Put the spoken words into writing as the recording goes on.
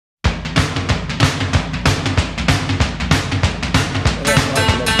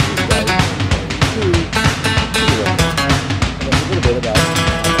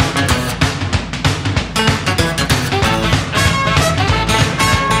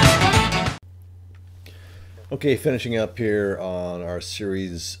Okay, finishing up here on our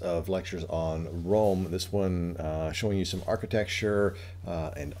series of lectures on Rome. This one showing you some architecture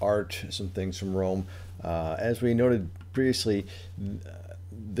and art, some things from Rome. As we noted previously,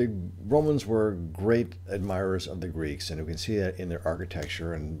 the Romans were great admirers of the Greeks, and we can see that in their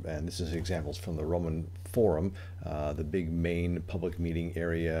architecture. And this is examples from the Roman Forum, the big main public meeting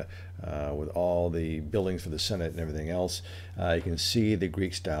area with all the buildings for the Senate and everything else. You can see the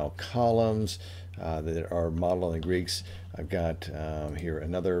Greek-style columns that are modeled on the Greeks. I've got here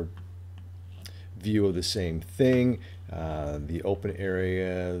another view of the same thing. The open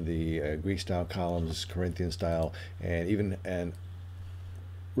area, the Greek-style columns, Corinthian style, and even an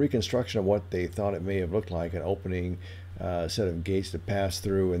reconstruction of what they thought it may have looked like, an opening set of gates to pass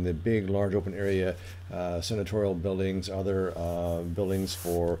through in the big, large open area, senatorial buildings, other buildings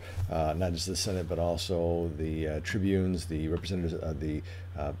for not just the Senate, but also the tribunes, the representatives of the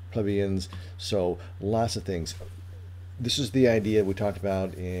plebeians. So lots of things. This is the idea we talked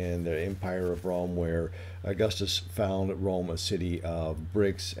about in the Empire of Rome, where Augustus found Rome a city of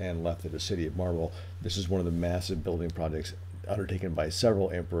bricks and left it a city of marble. This is one of the massive building projects undertaken by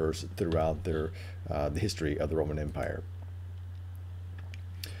several emperors throughout the history of the Roman Empire.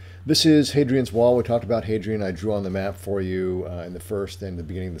 This is Hadrian's Wall. We talked about Hadrian. I drew on the map for you in the first and the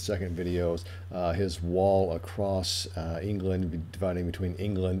beginning of the second videos. His wall across England, dividing between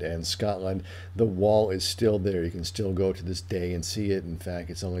England and Scotland. The wall is still there. You can still go to this day and see it. In fact,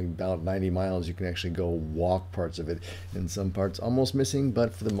 it's only about 90 miles. You can actually go walk parts of it. In some parts almost missing,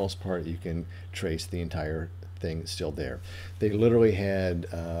 but for the most part you can trace the entire thing still there. They literally had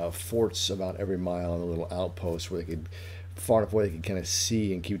forts about every mile and a little outpost where they could far enough away they could kind of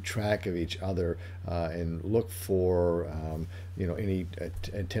see and keep track of each other and look for any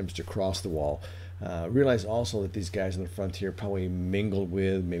attempts to cross the wall. Realize also that these guys on the frontier probably mingled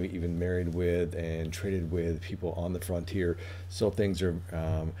with, maybe even married with, and traded with people on the frontier, so things are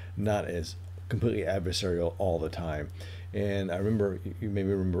not as completely adversarial all the time. And I remember, you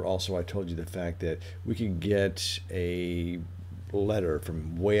maybe remember also, I told you the fact that we could get a letter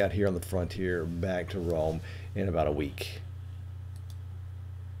from way out here on the frontier back to Rome in about a week.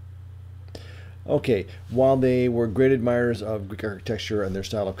 Okay, while they were great admirers of Greek architecture and their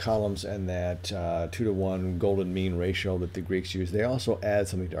style of columns and that 2-to-1 golden mean ratio that the Greeks used, they also add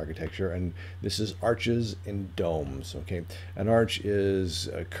something to architecture, and this is arches and domes. Okay, an arch is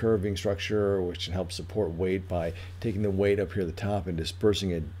a curving structure which can help support weight by taking the weight up here at the top and dispersing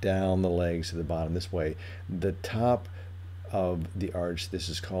it down the legs to the bottom. This way, the top of the arch, this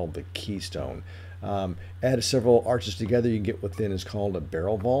is called the keystone. Add several arches together, you get what then is called a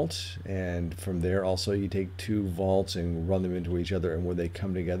barrel vault, and from there also you take two vaults and run them into each other, and when they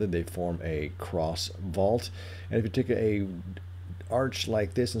come together they form a cross vault. And if you take a arch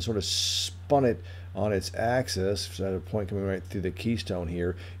like this and sort of spun it on its axis, so at a point coming right through the keystone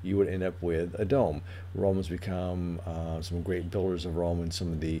here, you would end up with a dome. Romans become some great builders of Rome, and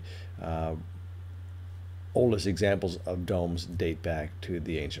some of the oldest examples of domes date back to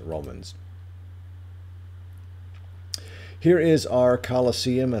the ancient Romans. Here is our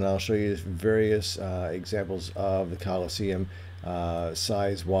Colosseum, and I'll show you various examples of the Colosseum,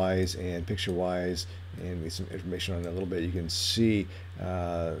 size-wise and picture-wise, and with some information on it a little bit. You can see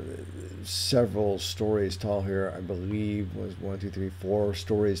several stories tall here. I believe was 1, 2, 3, 4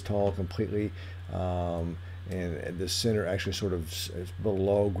 stories tall completely. And the center actually sort of is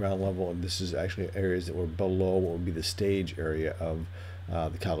below ground level, and this is actually areas that were below what would be the stage area of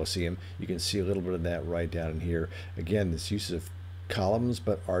the Colosseum. You can see a little bit of that right down in here. Again, this use of columns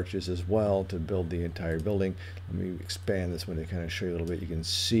but arches as well to build the entire building. Let me expand this one to kind of show you a little bit. You can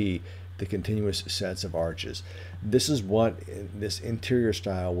see the continuous sets of arches. This is what this interior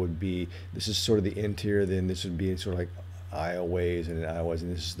style would be. This is sort of the interior, then this would be sort of like aisleways and aisleways,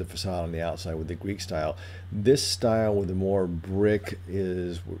 and this is the facade on the outside with the Greek style. This style with the more brick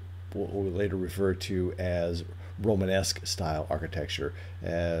is what we later refer to as Romanesque style architecture.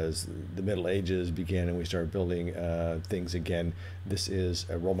 As the Middle Ages began and we started building things again, this is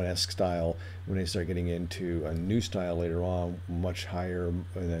a Romanesque style. When they start getting into a new style later on, much higher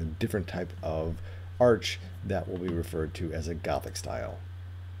and a different type of arch, that will be referred to as a Gothic style.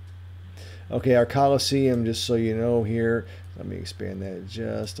 Okay, our Colosseum, just so you know here, let me expand that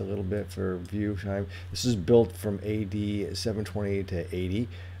just a little bit for view time. This is built from AD 720 to 80.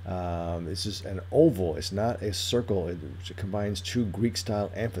 This is an oval. It's not a circle. It combines two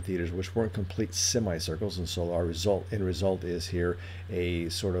Greek-style amphitheaters, which weren't complete semicircles, and so our end result is here a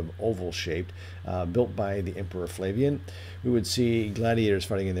sort of oval-shaped, built by the Emperor Flavian. We would see gladiators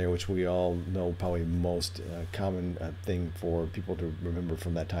fighting in there, which we all know probably most common thing for people to remember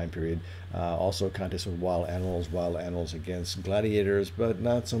from that time period. Also, contests with wild animals against gladiators, but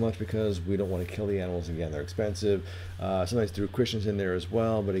not so much because we don't want to kill the animals. Again, they're expensive. Sometimes threw Christians in there as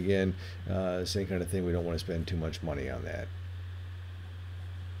well, but again, same kind of thing. We don't want to spend too much money on that.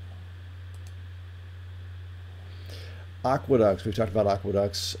 Aqueducts. We've talked about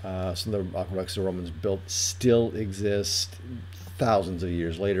aqueducts. Some of the aqueducts the Romans built still exist thousands of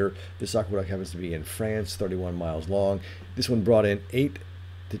years later. This aqueduct happens to be in France, 31 miles long. This one brought in 8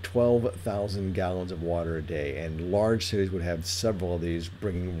 to 12,000 gallons of water a day, and large cities would have several of these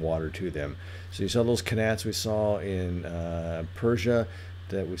bringing water to them. So you saw those canals we saw in Persia,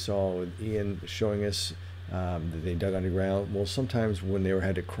 that we saw with Ian showing us, that they dug underground. Well, sometimes when they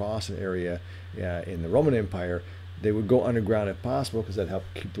had to cross an area in the Roman Empire, they would go underground if possible, because that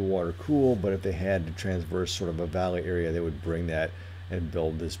helped keep the water cool. But if they had to transverse sort of a valley area, they would bring that and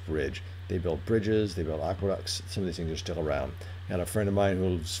build this bridge. They built bridges, they built aqueducts. Some of these things are still around. I had a friend of mine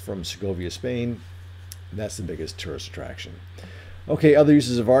who's from Segovia, Spain. That's the biggest tourist attraction. Okay, other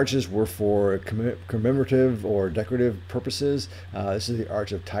uses of arches were for commemorative or decorative purposes. This is the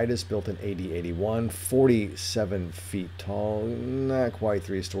Arch of Titus, built in AD 81, 47 feet tall, not quite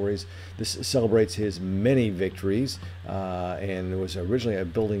 3 stories. This celebrates his many victories, and there was originally a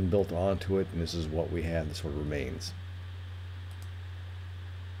building built onto it, and this is what we have, this sort of remains.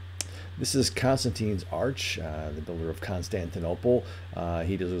 This is Constantine's Arch, the builder of Constantinople.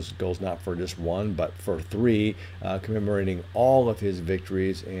 He goes not for just 1, but for 3, commemorating all of his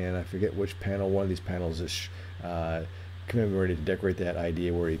victories. And I forget which panel, one of these panels is commemorated to decorate that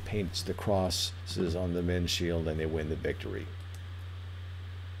idea where he paints the crosses on the men's shield and they win the victory.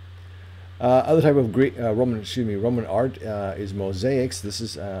 Other type of Roman art is mosaics. This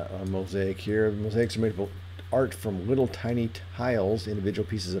is a mosaic here. Mosaics are made of art from little tiny tiles, individual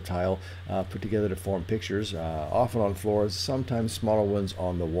pieces of tile put together to form pictures, often on floors, sometimes smaller ones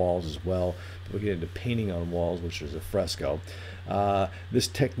on the walls as well. We get into painting on walls, which is a fresco. This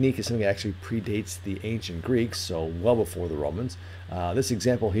technique is something that actually predates the ancient Greeks, so well before the Romans. This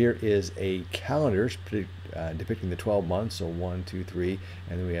example here is a calendar depicting the 12 months, so 1, 2, 3,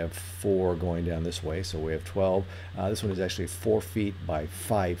 and then we have 4 going down this way, so we have 12. This one is actually 4 feet by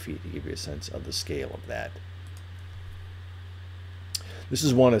 5 feet to give you a sense of the scale of that. This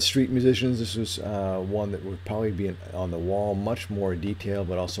is one of street musicians. This was one that would probably be on the wall, much more detailed,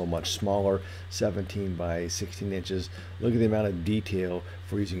 but also much smaller, 17 by 16 inches. Look at the amount of detail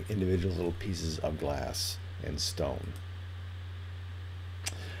for using individual little pieces of glass and stone.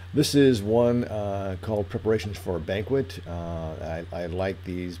 This is one called Preparations for a Banquet. I like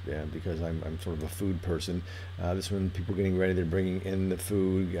these because I'm sort of a food person. This one, people getting ready, they're bringing in the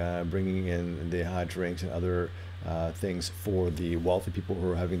food, bringing in the hot drinks and other things for the wealthy people who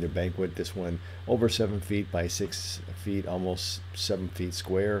are having their banquet. This one over 7 feet by 6 feet, almost 7 feet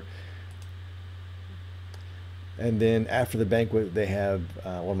square. And then after the banquet, they have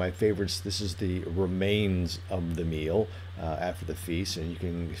one of my favorites. This is the remains of the meal after the feast. And you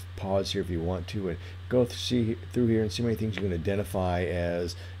can pause here if you want to and go through here and see many things you can identify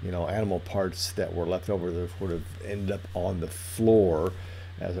as, animal parts that were left over that would have ended up on the floor,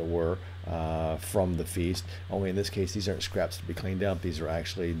 as it were, from the feast. Only in this case, these aren't scraps to be cleaned up. These are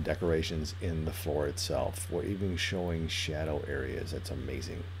actually decorations in the floor itself. We're even showing shadow areas. That's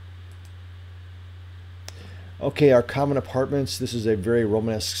amazing. Okay, our common apartments. This is a very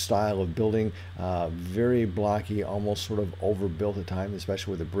Romanesque style of building, very blocky, almost sort of overbuilt at times,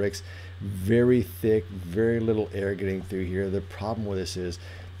 especially with the bricks. Very thick, very little air getting through here. The problem with this is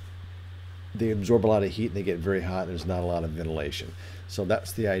they absorb a lot of heat and they get very hot, and there's not a lot of ventilation. So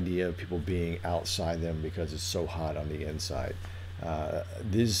that's the idea of people being outside them because it's so hot on the inside.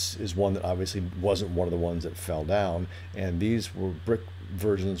 This is one that obviously wasn't one of the ones that fell down, and these were brick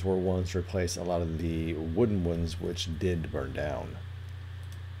versions were ones to replace a lot of the wooden ones which did burn down.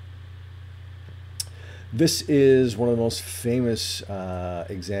 This is one of the most famous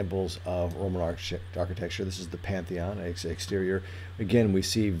examples of Roman architecture. This is the Pantheon exterior. Again, we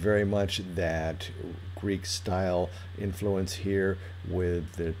see very much that Greek style influence here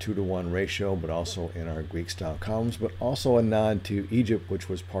with the 2-to-1 ratio, but also in our Greek style columns, but also a nod to Egypt, which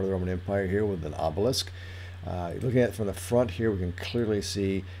was part of the Roman Empire here with an obelisk. Looking at it from the front here, we can clearly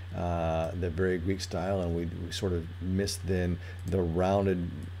see the very Greek style, and we sort of missed then the rounded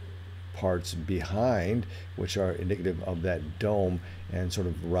parts behind, which are indicative of that dome and sort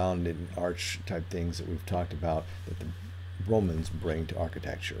of rounded arch type things that we've talked about that the Romans bring to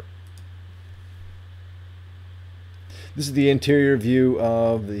architecture. This is the interior view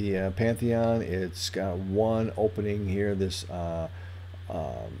of the Pantheon. It's got one opening here. This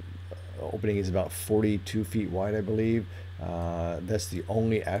opening is about 42 feet wide, I believe. That's the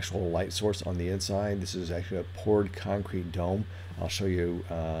only actual light source on the inside. This is actually a poured concrete dome. I'll show you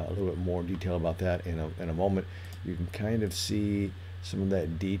a little bit more detail about that in a moment. You can kind of see some of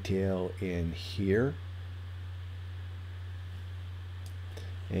that detail in here.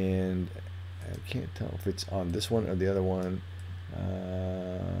 And I can't tell if it's on this one or the other one.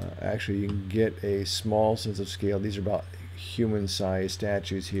 Actually, you can get a small sense of scale. These are about human-sized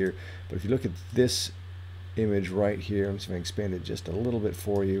statues here. But if you look at this image right here, I'm just going to expand it just a little bit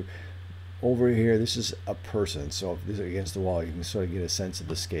for you. Over here, this is a person. So if this is against the wall, you can sort of get a sense of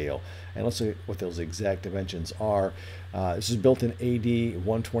the scale. And let's look at what those exact dimensions are. This is built in AD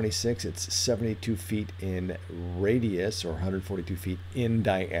 126. It's 72 feet in radius, or 142 feet in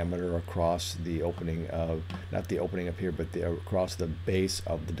diameter across the opening of, not the opening up here, but across the base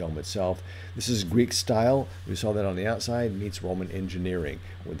of the dome itself. This is Greek style. We saw that on the outside, meets Roman engineering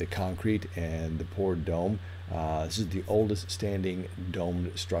with the concrete and the poured dome. This is the oldest standing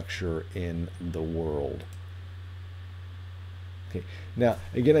domed structure in the world. Okay. Now,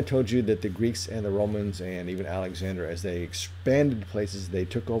 again, I told you that the Greeks and the Romans and even Alexander, as they expanded places, they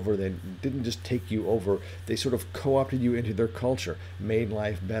took over. They didn't just take you over. They sort of co-opted you into their culture, made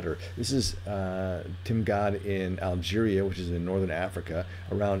life better. This is Timgad in Algeria, which is in northern Africa,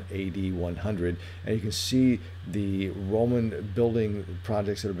 around AD 100. And you can see the Roman building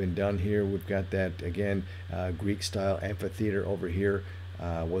projects that have been done here. We've got that, again, Greek-style amphitheater over here.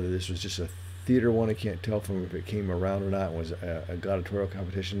 Whether this was just a theater one, I can't tell from if it came around or not. It was a gladiatorial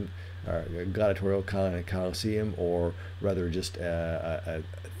competition, or a gladiatorial coliseum, or rather just a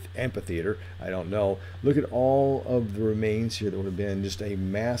amphitheater. I don't know. Look at all of the remains here that would have been just a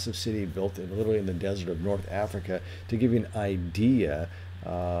massive city built literally in the desert of North Africa, to give you an idea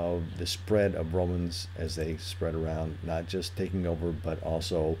of the spread of Romans as they spread around, not just taking over, but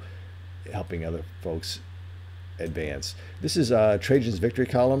also helping other folks advance. This is Trajan's victory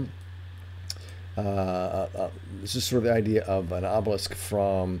column. This is sort of the idea of an obelisk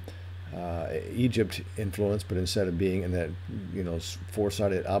from Egypt influence, but instead of being in that, you know,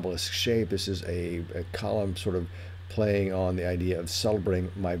 four-sided obelisk shape, this is a column sort of playing on the idea of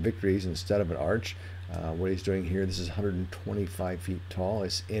celebrating my victories instead of an arch. What he's doing here, this is 125 feet tall.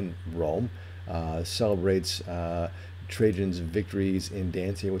 It's in Rome. Celebrates Trajan's victories in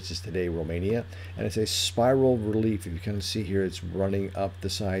Dacia, which is today Romania, and it's a spiral relief. If you can see here, it's running up the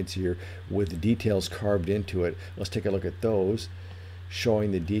sides here with details carved into it. Let's take a look at those,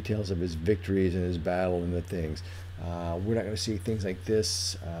 showing the details of his victories and his battle and the things. We're not going to see things like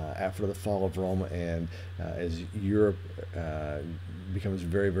this after the fall of Rome, and as Europe becomes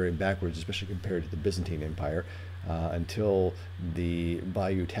very, very backwards, especially compared to the Byzantine Empire, until the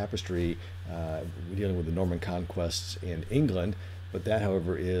Bayeux Tapestry, dealing with the Norman conquests in England. But that,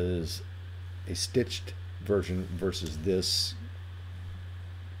 however, is a stitched version versus this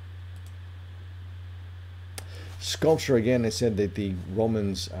sculpture. Again, I said that the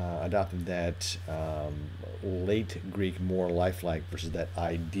Romans adopted that late Greek, more lifelike, versus that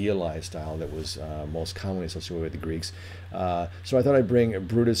idealized style that was most commonly associated with the Greeks. So I thought I'd bring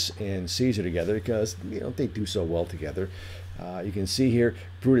Brutus and Caesar together because, you know, they do so well together. You can see here,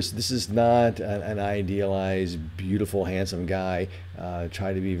 Brutus, this is not an idealized, beautiful, handsome guy.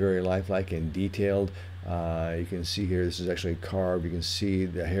 Try to be very lifelike and detailed. You can see here, this is actually carved. You can see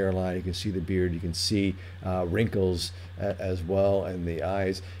the hairline, you can see the beard, you can see wrinkles as well, and the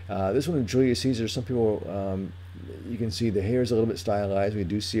eyes. This one of Julius Caesar, some people, you can see the hair is a little bit stylized. We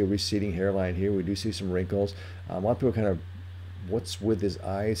do see a receding hairline here. We do see some wrinkles. A lot of people kind of, what's with his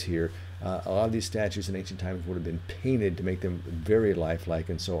eyes here? A lot of these statues in ancient times would have been painted to make them very lifelike,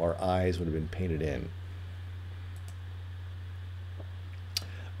 and so our eyes would have been painted in.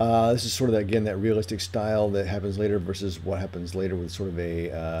 This is sort of, again, that realistic style that happens later versus what happens later with sort of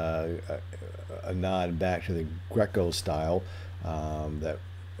a nod back to the Greco style, that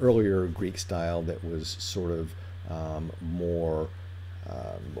earlier Greek style that was sort of more,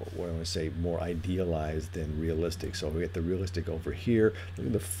 what I want to say, more idealized than realistic. So we get the realistic over here. Look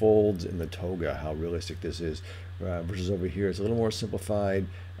at the folds in the toga, how realistic this is, versus over here it's a little more simplified.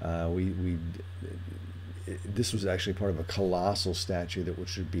 This was actually part of a colossal statue that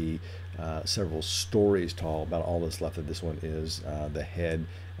should be several stories tall. About all that's left of this one is the head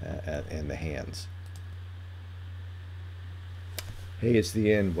and the hands. Hey, it's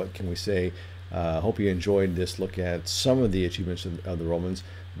the end. What can we say? Hope you enjoyed this look at some of the achievements of the Romans,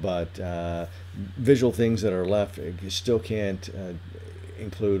 but visual things that are left, you still can't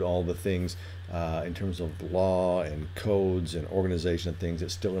include all the things in terms of law and codes and organization and things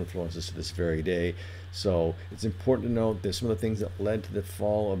that still influence us to this very day. So it's important to note that some of the things that led to the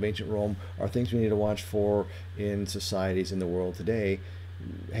fall of ancient Rome are things we need to watch for in societies in the world today.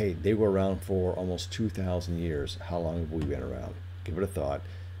 Hey, they were around for almost 2,000 years. How long have we been around? Give it a thought.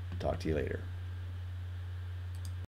 Talk to you later.